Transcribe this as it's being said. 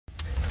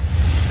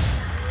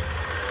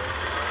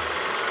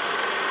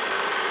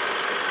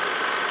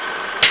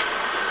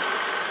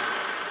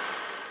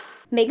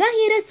Mega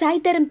hero Sai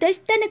Dharam Tej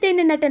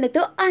తనదైన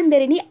నటనతో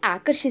అందరినీ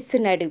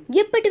ఆకర్షిస్తున్నాడు.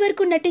 ఇప్పటి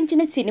వరకు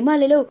నటించిన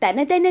సినిమాలలో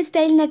తనదైన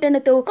స్టైల్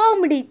నటనతో,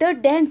 కామెడీతో,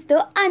 డాన్స్ తో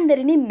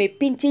అందరినీ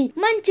మెప్పించి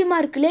మంచి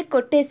మార్కులే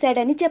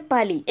కొట్టేశాడని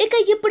చెప్పాలి. ఇక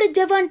ఇప్పుడు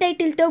జవాన్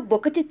టైటిల్ తో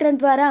ఒక చిత్రం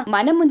ద్వారా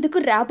మన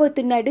ముందుకు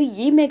రాబోతున్నాడు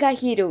ఈ మెగా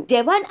హీరో.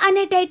 జవాన్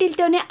అనే టైటిల్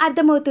తోనే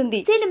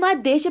అర్థమవుతుంది సినిమా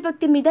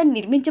దేశభక్తి మీద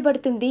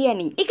నిర్మించబడుతుంది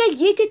అని. ఇక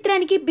ఈ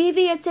చిత్రానికి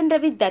BVSN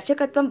రవి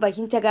దర్శకత్వం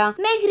వహించగా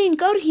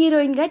మెహ్రీన్ కౌర్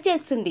హీరోయిన్ గా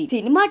చేస్తుంది.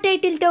 సినిమా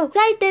టైటిల్ తో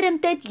సాయి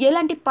ధరమ్ తేజ్ ఎలాంటి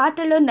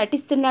పాత్రలో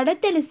నటిస్తున్నాడో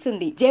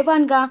తెలుస్తుంది.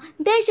 జవాన్ గా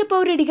దేశ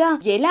పౌరుడిగా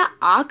ఎలా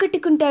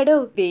ఆకట్టుకుంటాడో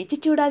వేచి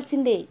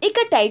చూడాల్సిందే.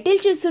 ఇక టైటిల్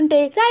చూస్తుంటే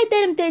సాయి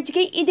ధరమ్ తేజ్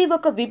కి ఇది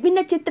ఒక విభిన్న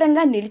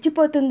చిత్రంగా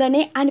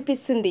నిలిచిపోతుందనే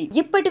అనిపిస్తుంది.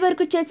 ఇప్పటి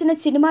వరకు చేసిన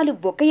సినిమాలు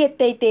ఒక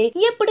ఎత్తు అయితే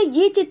ఇప్పుడు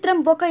ఈ చిత్రం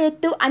ఒక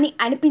ఎత్తు అని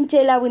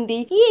అనిపించేలా ఉంది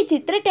ఈ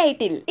చిత్ర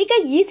టైటిల్. ఇక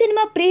ఈ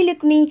సినిమా ప్రీ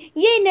లుక్ ని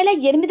ఈ నెల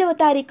 8వ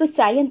తారీఖు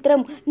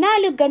సాయంత్రం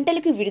 4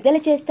 గంటలకు విడుదల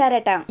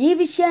చేస్తారట. ఈ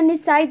విషయాన్ని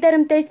సాయి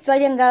ధరమ్ తేజ్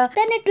స్వయంగా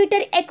తన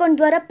ట్విట్టర్ అకౌంట్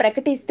ద్వారా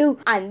ప్రకటిస్తూ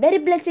అందరి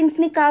బ్లెస్సింగ్స్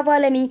ని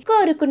కావాలని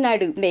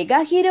కోరుకున్నాడు. మెగా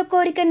హీరో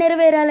కోరిక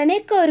నెరవేరాలనే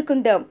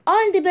కోరుకుందాం.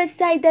 All the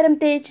best Sai Dharam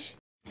Tej.